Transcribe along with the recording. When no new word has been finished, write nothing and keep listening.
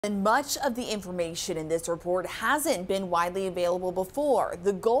And much of the information in this report hasn't been widely available before.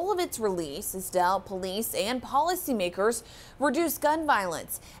 The goal of its release is to help police and policymakers reduce gun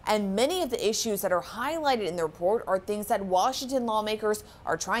violence. And many of the issues that are highlighted in the report are things that Washington lawmakers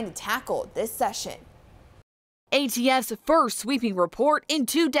are trying to tackle this session. ATF's first sweeping report in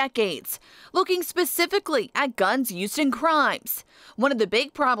 2 decades, looking specifically at guns used in crimes. One of the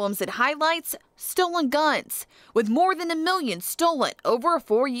big problems it highlights, stolen guns, with more than 1 million stolen over a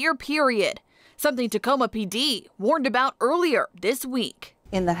 4-year period, something Tacoma PD warned about earlier this week.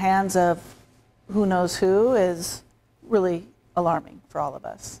 In the hands of who knows who is really alarming for all of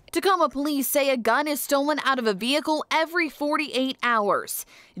us. Tacoma police say a gun is stolen out of a vehicle every 48 hours.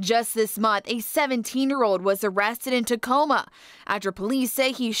 Just this month, a 17-year-old was arrested in Tacoma after police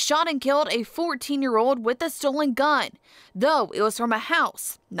say he shot and killed a 14-year-old with a stolen gun, though it was from a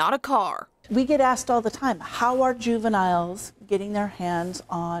house, not a car. We get asked all the time, how are juveniles getting their hands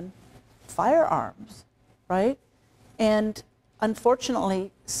on firearms, right? And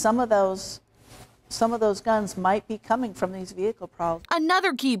unfortunately, some of those guns might be coming from these vehicle prowls.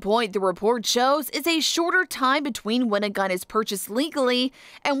 Another key point the report shows is a shorter time between when a gun is purchased legally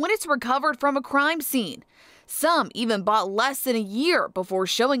and when it's recovered from a crime scene. Some even bought less than a year before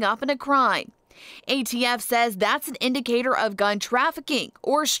showing up in a crime. ATF says that's an indicator of gun trafficking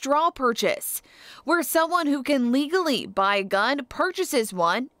or straw purchase, where someone who can legally buy a gun purchases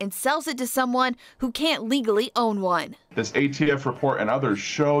one and sells it to someone who can't legally own one. This ATF report and others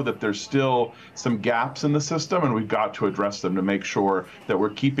show that there's still some gaps in the system, and we've got to address them to make sure that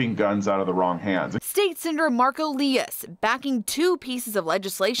we're keeping guns out of the wrong hands. State Senator Marco Lias backing 2 pieces of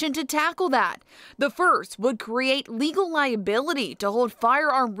legislation to tackle that. The first would create legal liability to hold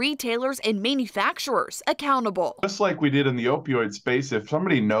firearm retailers and manufacturers accountable. Just like we did in the opioid space, if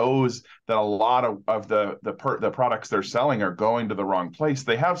somebody knows that a lot of the products they're selling are going to the wrong place,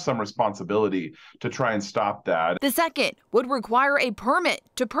 they have some responsibility to try and stop that. The second would require a permit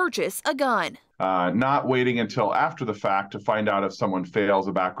to purchase a gun. Not waiting until after the fact to find out if someone fails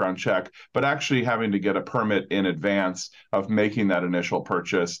a background check, but actually having to get a permit in advance of making that initial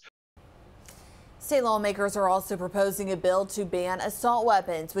purchase. State lawmakers are also proposing a bill to ban assault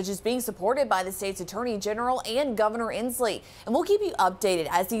weapons, which is being supported by the state's Attorney General and Governor Inslee. And we'll keep you updated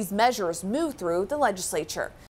as these measures move through the legislature.